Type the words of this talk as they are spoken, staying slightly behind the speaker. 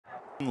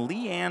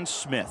Leanne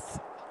Smith,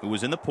 who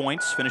was in the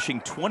points,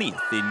 finishing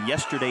 20th in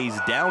yesterday's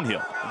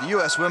downhill. The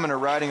U.S. women are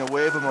riding a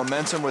wave of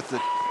momentum with the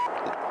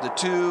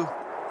two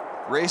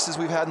races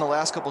we've had in the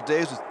last couple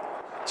days, with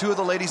two of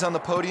the ladies on the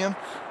podium.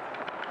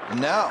 And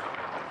now,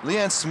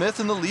 Leanne Smith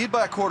in the lead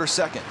by a quarter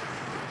second.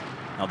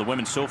 Now the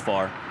women so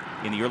far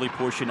in the early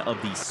portion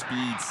of the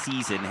speed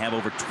season have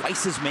over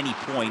twice as many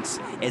points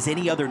as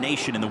any other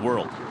nation in the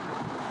world.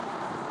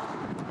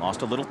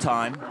 Lost a little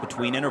time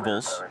between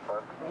intervals.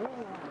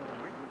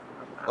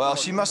 Well,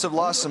 she must have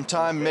lost some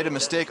time, made a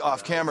mistake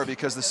off camera,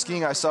 because the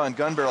skiing I saw in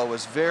gun barrel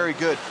was very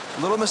good.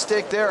 A little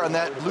mistake there on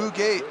that blue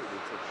gate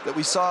that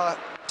we saw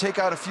take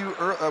out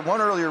one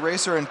earlier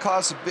racer and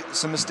cause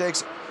some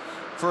mistakes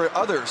for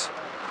others.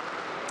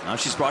 Now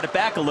she's brought it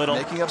back a little.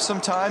 Making up some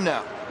time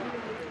now.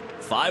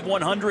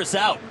 5/100ths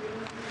out.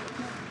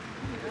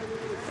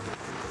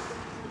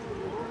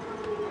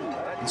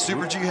 In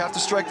Super G, you have to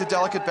strike the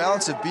delicate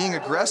balance of being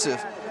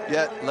aggressive,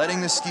 yet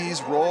letting the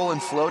skis roll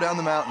and flow down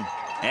the mountain.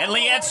 And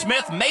Leanne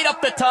Smith made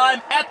up the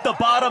time at the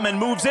bottom and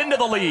moves into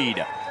the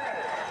lead.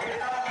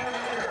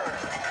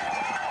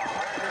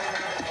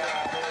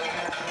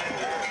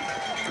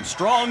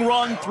 Strong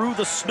run through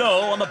the snow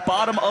on the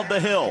bottom of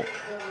the hill.